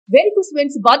Varicose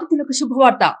veins బాధితులకు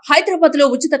శుభవార్త. హైదరాబాద్ లో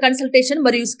ఉచిత కన్సల్టేషన్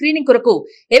మరియు స్క్రీనింగ్ కొరకు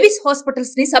ఎవిస్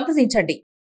హాస్పిటల్స్ ని సంప్రదించండి.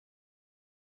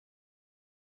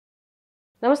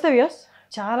 నమస్తే వ్యాస్.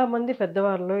 చాలా మంది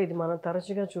పెద్దవారిలో ఇది మనం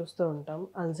తరచుగా చూస్తూ ఉంటాం,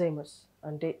 అల్జైమర్స్.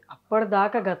 అంటే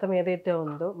అప్పటిదాకా గతం ఏదైతే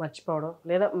ఉందో మర్చిపోవడం,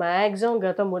 లేదా మ్యాక్సిమం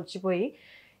గతం మర్చిపోయి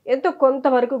ఎంతో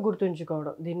కొంతవరకు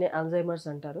గుర్తుంచుకోవడం, దీన్ని అల్జైమర్స్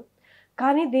అంటారు.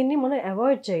 కానీ దీన్ని మనం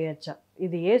అవాయిడ్ చేయొచ్చా?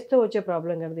 ఇది ఏజ్తో వచ్చే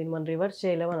ప్రాబ్లం కదా, దీన్ని మనం రివర్స్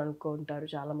చేయలేమని అనుకుంటారు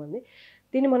చాలామంది.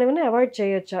 దీన్ని మనం ఏమైనా అవాయిడ్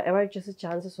చేయొచ్చా? అవాయిడ్ చేసే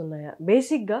ఛాన్సెస్ ఉన్నాయా?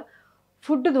 బేసిక్గా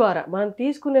ఫుడ్ ద్వారా, మనం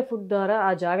తీసుకునే ఫుడ్ ద్వారా,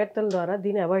 ఆ జాగ్రత్తల ద్వారా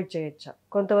దీన్ని అవాయిడ్ చేయొచ్చా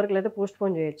కొంతవరకు, లేదా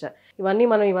పోస్ట్పోన్ చేయొచ్చా? ఇవన్నీ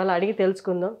మనం ఇవాళ అడిగి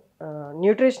తెలుసుకుందాం.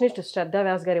 న్యూట్రిషనిస్ట్ శ్రద్ధా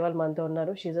వ్యాస్ గారు ఇవాళ మనతో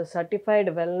ఉన్నారు. She a certified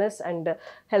wellness and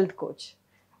health coach.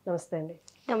 నమస్తే అండి.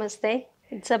 నమస్తే,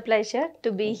 it's a pleasure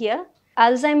to be here.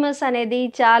 Alzheimer's అనేది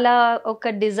చాలా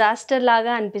ఒక డిజాస్టర్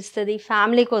లాగా అనిపిస్తుంది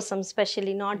ఫ్యామిలీ కోసం,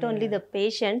 specially not only the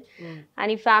patient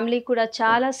and ఈ ఫ్యామిలీ కూడా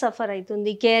చాలా సఫర్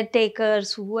అవుతుంది, care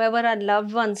takers, who ever are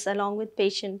loved ones along with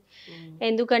patient.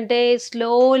 ఎందుకంటే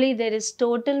slowly there is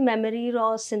total memory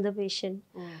loss in the patient.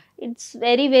 It's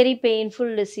very very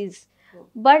painful disease,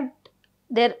 but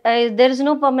there is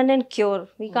no permanent cure.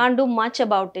 We can't do much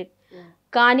about it.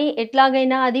 కానీ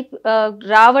ఎట్లాగైనా అది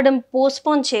రావడం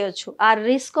postpone చేయొచ్చు. ఆ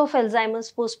risk of Alzheimer's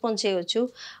postpone చేయొచ్చు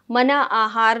మన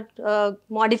ఆహార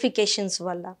modifications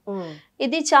వల్ల.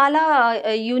 ఇది చాలా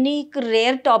యూనిక్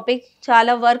రేర్ టాపిక్,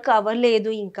 చాలా వర్క్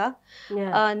అవ్వలేదు ఇంకా.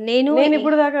 నేను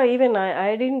ఇప్పుడు దాకా ఈవెన్ ఐ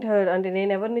డిడ్ంట్ హర్డ్, అంటే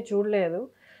నేను ఎవరిని చూడలేదు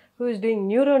who is doing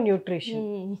neuro nutrition,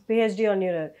 PhD on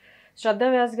neuro. శ్రద్ధా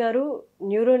వ్యాస్ గారు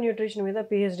న్యూరో న్యూట్రిషన్ మీద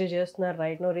పిహెచ్డి చేస్తున్నారు,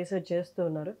 రైట్ నో రీసెర్చ్ చేస్తూ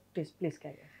ఉన్నారు. Please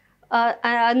carry.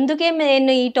 అందుకే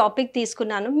నేను ఈ టాపిక్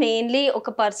తీసుకున్నాను. మెయిన్లీ ఒక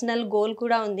పర్సనల్ గోల్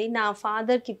కూడా ఉంది. నా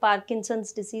ఫాదర్కి పార్కిన్సన్స్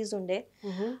డిసీజ్ ఉండే.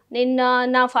 నేను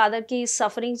నా ఫాదర్కి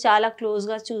సఫరింగ్ చాలా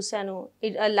క్లోజ్గా చూశాను.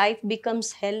 Life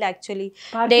becomes hell actually.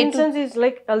 Parkinson's is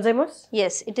like Alzheimer's?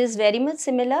 Yes, it is very much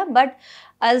similar, but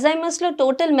అల్జైమర్స్లో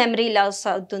total memory loss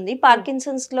అవుతుంది.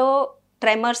 పార్కిన్సన్స్లో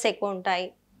ట్రెమర్స్ ఎక్కువ ఉంటాయి,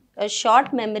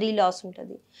 షార్ట్ మెమరీ లాస్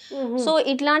ఉంటుంది. సో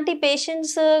ఇట్లాంటి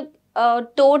పేషెంట్స్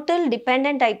టోటల్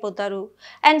డిపెండెంట్ అయిపోతారు.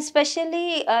 And specially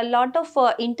lot of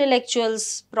intellectuals,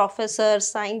 professors,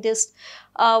 scientist,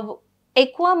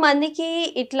 ఎక్కువ మందికి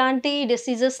ఇట్లాంటి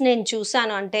diseases నేను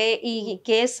చూసాను. అంటే ఈ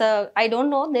case I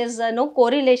don't know, there is no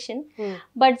correlation,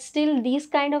 but still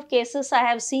these kind of cases I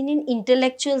have seen in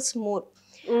intellectuals more.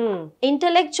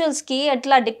 ఇంటలెక్చువల్స్కి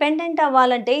అట్లా dependent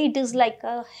అవ్వాలంటే it is like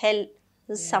hell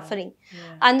suffering.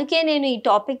 అందుకే నేను ఈ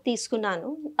టాపిక్ తీసుకున్నాను.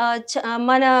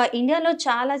 మన ఇండియాలో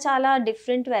చాలా చాలా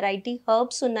డిఫరెంట్ వెరైటీ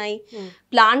హర్బ్స్ ఉన్నాయి,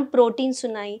 ప్లాంట్ ప్రోటీన్స్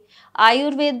ఉన్నాయి.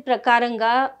 ఆయుర్వేద్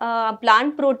ప్రకారంగా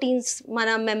ప్లాంట్ ప్రోటీన్స్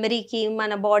మన మెమరీకి,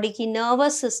 మన బాడీకి,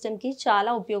 నర్వస్ సిస్టమ్కి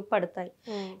చాలా ఉపయోగపడతాయి.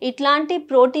 ఇట్లాంటి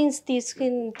ప్రోటీన్స్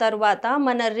తీసుకున్న తర్వాత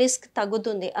మన రిస్క్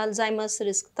తగ్గుతుంది, అల్జైమర్స్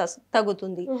రిస్క్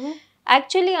తగ్గుతుంది.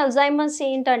 యాక్చువల్లీ అల్జైమర్స్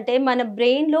ఏంటంటే మన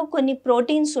బ్రెయిన్లో కొన్ని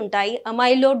ప్రోటీన్స్ ఉంటాయి,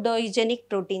 అమైలోడోజెనిక్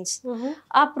ప్రోటీన్స్.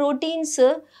 ఆ ప్రోటీన్స్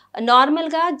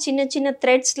నార్మల్గా చిన్న చిన్న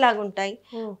థ్రెడ్స్ లాగా ఉంటాయి,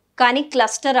 కానీ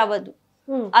క్లస్టర్ అవ్వదు.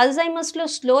 అల్జైమర్స్లో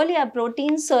స్లోలీ ఆ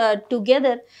ప్రోటీన్స్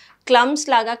టుగెదర్ క్లమ్స్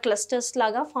లాగా, క్లస్టర్స్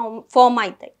లాగా ఫామ్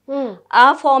అవుతాయి. ఆ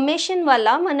ఫార్మేషన్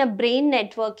వల్ల మన brain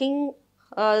networking,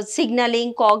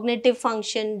 signalling, cognitive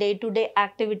function, day to day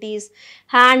activities,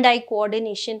 hand I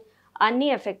coordination అన్నీ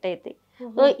ఎఫెక్ట్ అవుతాయి.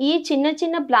 సో ఈ చిన్న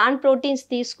చిన్న ప్లాంట్ ప్రోటీన్స్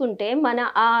తీసుకుంటే మన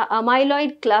ఆ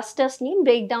అమైలాయిడ్ క్లస్టర్స్ని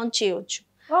బ్రేక్ డౌన్ చేయవచ్చు.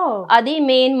 అది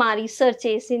మెయిన్ మా రీసెర్చ్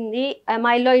చేసింది,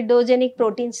 అమైలాయిడోజెనిక్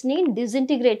ప్రోటీన్స్ని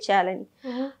డిసింటిగ్రేట్ చేయాలని.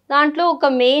 దాంట్లో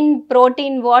ఒక main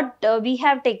protein what we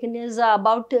have taken is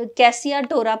about cassia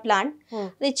Torah plant.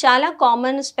 ఇది చాలా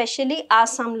కామన్, స్పెషల్లీ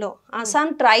ఆసాంలో.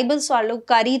 ఆసాం ట్రైబల్స్ వాళ్ళు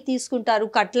కర్రీ తీసుకుంటారు,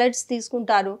 కట్లెట్స్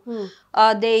తీసుకుంటారు.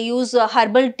 They use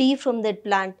herbal tea from that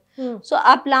plant. So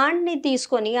ఆ ప్లాంట్ని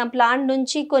తీసుకొని ఆ ప్లాంట్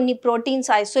నుంచి కొన్ని ప్రోటీన్స్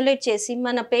ఐసోలేట్ చేసి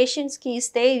మన పేషెంట్స్కి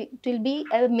ఇస్తే it will be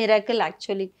a miracle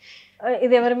actually.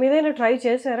 ఇది ఎవరి మీద ట్రై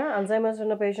చేశారా అల్జైమర్స్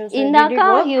ఉన్న పేషెంట్స్? ఇందాక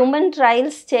హ్యూమన్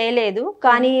ట్రయల్స్ చేయలేదు,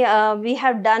 కానీ we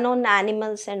have done on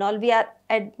animals and all. We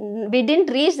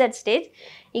didn't reach that stage.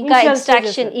 ఇంకా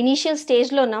ఎక్స్ట్రాక్షన్ ఇనిషియల్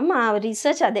స్టేజ్లో ఉన్నాం. ఆ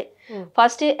రీసెర్చ్ అదే,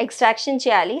 ఫస్ట్ ఎక్స్ట్రాక్షన్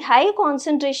చేయాలి. హై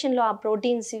కాన్సన్ట్రేషన్లో ఆ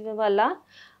ప్రోటీన్స్ వల్ల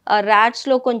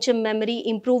ర్యాట్స్లో కొంచెం మెమరీ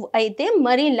ఇంప్రూవ్ అయితే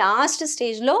మరి లాస్ట్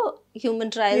స్టేజ్లో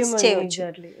హ్యూమన్ ట్రయల్స్ చేయవచ్చు.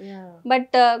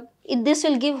 But this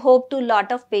will give hope to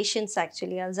lot of patients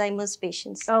actually, Alzheimer's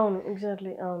patients. అవును,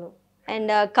 ఎగ్జాక్ట్లీ, అవును.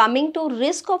 And coming to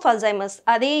risk of Alzheimer's,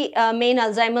 అది మెయిన్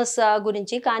అల్జైమర్స్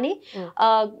గురించి. కానీ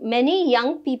many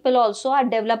young people also are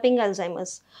developing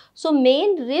Alzheimer's. So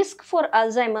main risk for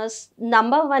Alzheimer's,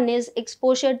 number one is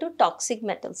exposure to toxic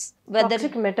metals. Whether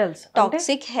toxic metals,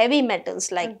 toxic heavy metals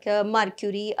like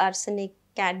mercury, arsenic,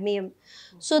 cadmium.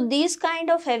 So these kind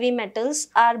of heavy metals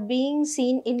are being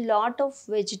seen in lot of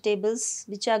vegetables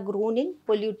which are grown in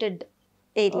polluted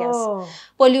areas.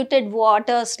 Polluted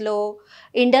waters లో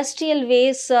industrial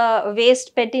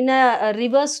waste పెట్టిన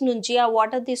reverse నుంచి ఆ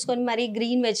water తీసుకొని మరి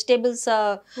green vegetables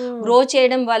grow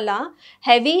చేయడం వల్ల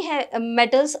heavy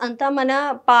metals అంతా మన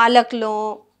పాలక్లో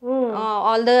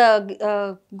all the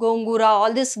gongura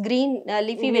all this green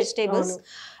leafy vegetables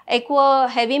ఎక్కువ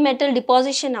హెవీ మెటల్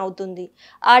డిపాజిషన్ అవుతుంది.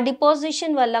 ఆ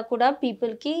డిపాజిషన్ వల్ల కూడా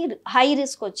పీపుల్కి హై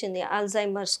రిస్క్ వచ్చింది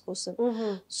అల్జైమర్స్ కోసం.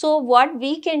 So what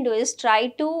we can do is try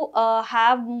to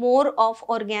have more of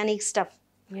organic stuff.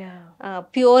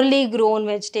 Purely grown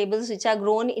vegetables which are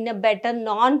grown in a better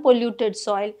non-polluted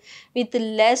soil with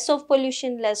less of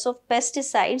pollution, less of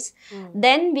pesticides,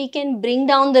 then we can bring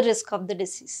down the risk of the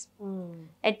disease.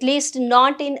 At least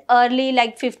not in early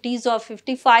like 50s or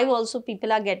 55 also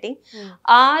people are getting.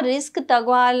 ఆ risk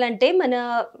తగ్గాలంటే మన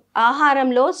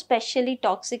ఆహారంలో specially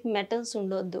toxic metals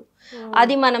ఉండొద్దు,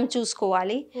 అది మనం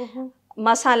చూసుకోవాలి.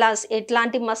 మసాలాస్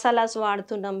ఎట్లాంటి మసాలాస్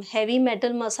వాడుతున్నాం, హెవీ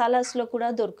మెటల్ మసాలాస్లో కూడా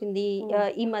దొరికింది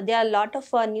ఈ మధ్య. Lot of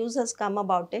news Hess come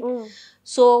about it.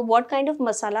 So what kind of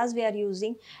masalas we are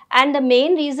using and the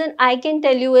main reason I can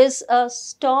tell you is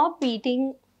stop eating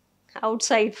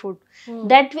outside food.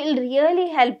 That will really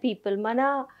help people. Mana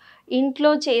intlo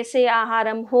chese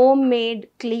aharam, homemade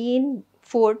clean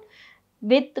food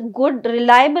with good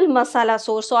reliable masala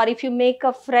source, or if you make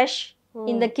a fresh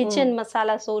in the kitchen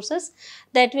masala sources,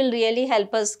 that will really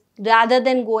help us rather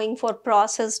than going for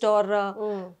processed or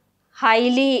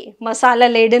highly masala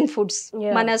laden foods.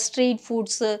 Mana street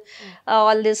foods,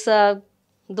 all this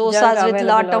dosas with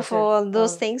lot of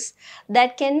those things that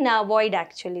can avoid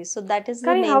actually. So that is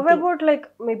the main how thing. about like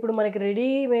ఇప్పుడు మనకి ready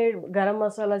made garam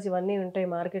masalas ఇవన్నీ ఉంటాయి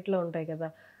మార్కెట్లో ఉంటాయి కదా,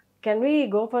 can we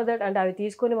go for that? అంటే అవి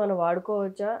తీసుకొని మనం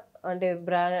వాడుకోవచ్చా? అంటే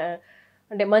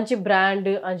అంటే మంచి బ్రాండ్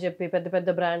అని చెప్పి పెద్ద పెద్ద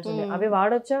బ్రాండ్స్ ఉన్నాయి, అవి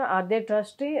వాడొచ్చా? అదే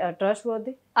ట్రస్ట్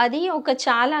పోద్ది? అది ఒక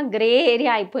చాలా గ్రే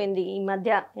ఏరియా అయిపోయింది ఈ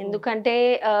మధ్య. ఎందుకంటే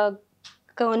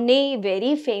కొన్ని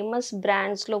వెరీ ఫేమస్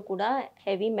బ్రాండ్స్లో కూడా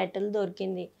హెవీ మెటల్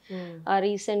దొరికింది.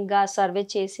 రీసెంట్గా సర్వే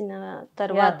చేసిన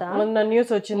తర్వాత మొన్న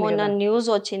న్యూస్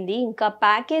వచ్చింది. ఇంకా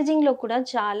ప్యాకేజింగ్లో కూడా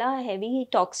చాలా హెవీ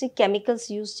టాక్సిక్ కెమికల్స్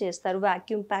యూజ్ చేస్తారు,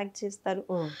 వాక్యూమ్ ప్యాక్ చేస్తారు.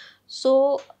 So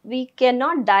we can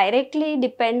not directly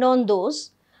depend on those.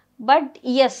 But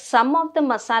yes, some of the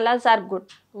masalas are good.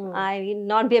 I will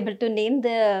not be able to name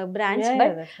the brands,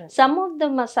 but some of the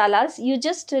masalas, you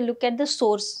just look at the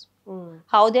source,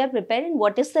 how they are prepared and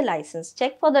what is the license.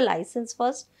 Check for the license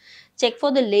first, check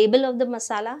for the label of the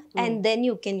masala, and then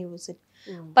you can use it.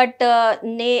 But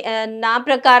na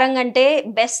prakaram ante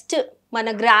best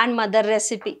mana grandmother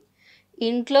recipe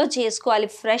intlo chesukovali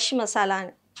fresh masala,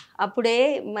 అప్పుడే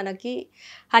మనకి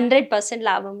 100%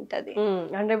 లాభం ఉంటుంది.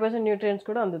 100% nutrients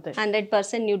కూడా అందుతాయి.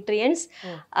 100% nutrients.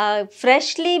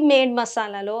 Freshly made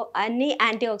మసాలాలో అన్ని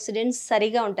anti oxidants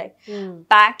సరిగా ఉంటాయి.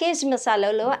 ప్యాకేజ్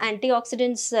మసాలాలో యాంటీ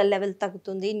ఆక్సిడెంట్స్ లెవెల్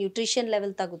తగ్గుతుంది, న్యూట్రిషన్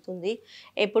లెవెల్ తగ్గుతుంది.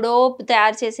 ఎప్పుడో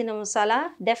తయారు చేసిన masala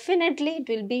definitely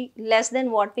it will be less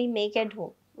than what we make at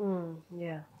home.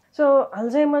 So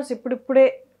Alzheimer's ఇప్పుడిప్పుడే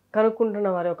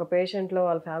కనుక్కుంటున్న వారు, ఒక పేషెంట్లో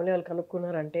వాళ్ళ ఫ్యామిలీ వాళ్ళు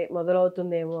కనుక్కున్నారంటే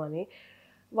మొదలవుతుందేమో అని,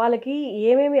 వాళ్ళకి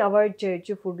ఏమేమి అవాయిడ్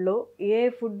చేయొచ్చు ఫుడ్లో, ఏ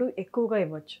ఫుడ్ ఎక్కువగా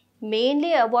ఇవ్వచ్చు? మెయిన్లీ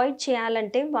అవాయిడ్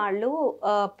చేయాలంటే వాళ్ళు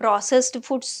processed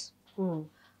foods,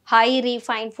 high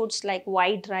refined foods like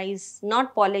white rice, not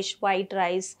polish white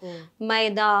rice,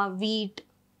 maida, wheat,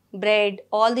 bread,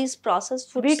 all these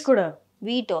processed foods. Wheat కూడా?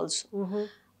 Wheat also.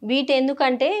 వీట్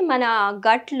ఎందుకంటే మన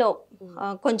గట్లో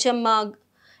కొంచెం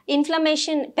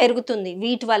ఇన్ఫ్లమేషన్ పెరుగుతుంది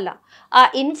వీటి వల్ల. ఆ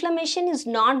inflammation is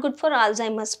not good for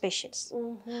Alzheimer's patients.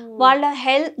 వాళ్ళ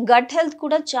gut health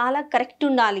కూడా చాలా కరెక్ట్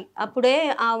ఉండాలి, అప్పుడే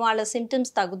వాళ్ళ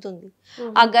సిమ్టమ్స్ తగ్గుతుంది.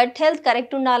 ఆ గట్ హెల్త్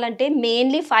కరెక్ట్ ఉండాలంటే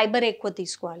మెయిన్లీ ఫైబర్ ఎక్కువ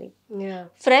తీసుకోవాలి.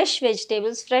 Fresh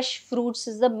vegetables, fresh fruits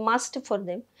is the must for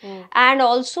them. And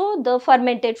also the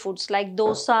fermented foods like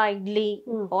dosa, idli,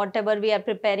 what ever we are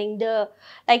preparing. The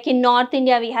like in north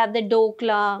India we have the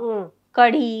dhokla,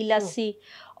 కఢీ, lassi.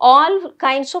 All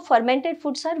kinds of fermented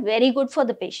foods are very good for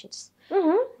the patients.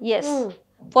 Yes,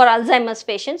 for Alzheimer's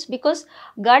patients, because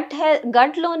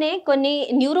gut lone konni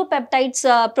neuropeptides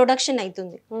production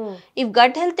aitundi. If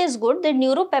gut health is good, the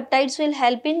neuropeptides will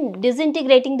help in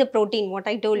disintegrating the protein, what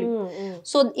I told you.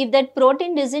 So if that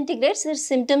protein disintegrates, the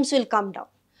symptoms will come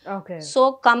down. Okay. So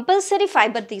compulsory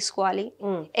fiber తీసుకోవాలి,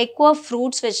 ఎక్కువ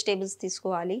fruits, vegetables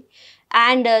తీసుకోవాలి.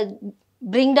 And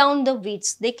bring down the wheats.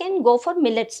 They can go for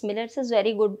millets. Millets is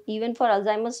very good even for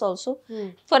Alzheimer's also.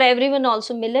 For everyone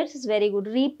also, millets is very good.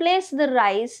 Replace the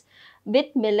rice with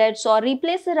millets, or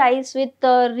replace the rice with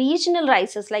regional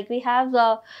rices, like we have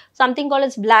something called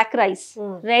as black rice,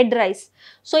 red rice.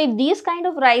 So if these kind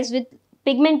of rice with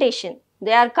pigmentation.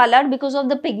 They are colored because of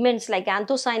the pigments like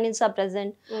anthocyanins are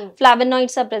present,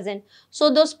 flavonoids are present. So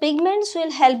those pigments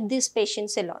will help these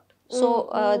patients a lot. So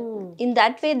in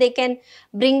that way they can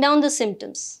bring down the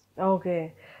symptoms. Okay.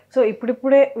 So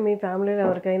ఇప్పుడిప్పుడే మీ ఫ్యామిలీలో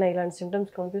ఎవరికైనా ఇలాంటి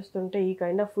symptoms కనిపిస్తుంటే ఈ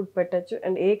kind of food పెట్టచ్చు.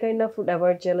 And A kind of food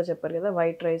avoid చేయాలో చెప్పారు కదా,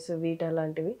 white rice, wheat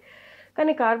అలాంటివి.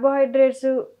 కానీ కార్బోహైడ్రేట్స్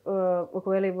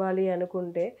ఒకవేళ ఇవ్వాలి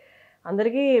అనుకుంటే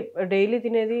అందరికీ డైలీ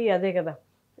తినేది అదే కదా,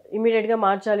 ఇమీడియట్గా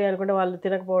మార్చాలి అనుకుంటే వాళ్ళు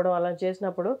తినకపోవడం అలా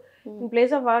చేసినప్పుడు in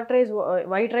place off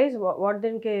white rice what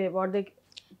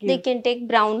they can take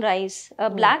brown rice.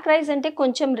 Black rice అంటే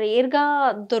కొంచెం రేర్గా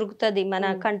దొరుకుతుంది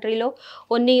మన కంట్రీలో.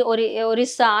 Only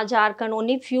Orissa, Jharkhand,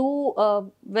 only few,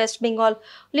 west Bengal,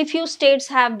 only few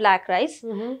states have black rice.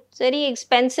 It's very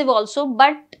expensive also,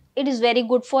 but it is very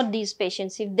good for these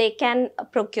patients if they can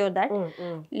procure that.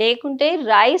 లేకుంటే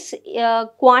rice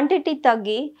quantity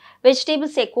తగ్గి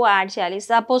vegetables ఎక్కువ add చేయాలి.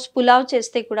 Suppose pulao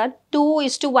చేస్తే కూడా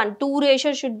 2:1 2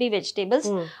 ratio should be vegetables,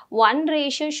 1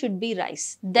 ratio should be rice,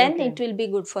 then it will be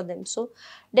good for them. So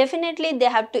definitely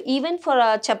they have to, even for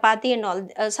chapati and all,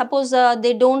 suppose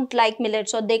they don't like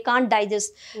millets or they can't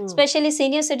digest, especially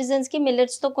senior citizens ki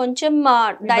millets to koncham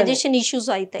digestion issues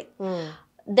aitayi.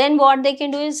 Then what they can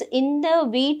do is in the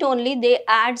wheat only they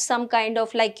add some kind of,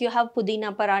 like you have pudina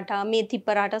paratha, methi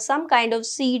paratha, some kind of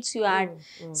seeds you add,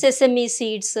 sesame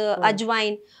seeds,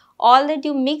 ajwain, all that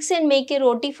you mix and make a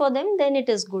roti for them, then it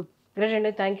is good. Great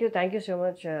అండి. Thank you so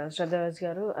much శ్రద్ధ వ్యాస్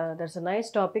గారు. That's a nice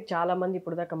topic. చాలా మంది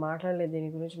ఇప్పుడు దాకా మాట్లాడలేదు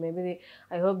దీని గురించి. Maybe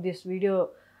I hope this video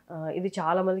ఇది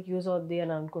చాలా మందికి యూజ్ అవుద్ది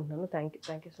అని అనుకుంటున్నాను. Thank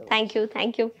you so much.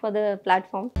 Thank you for the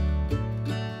platform.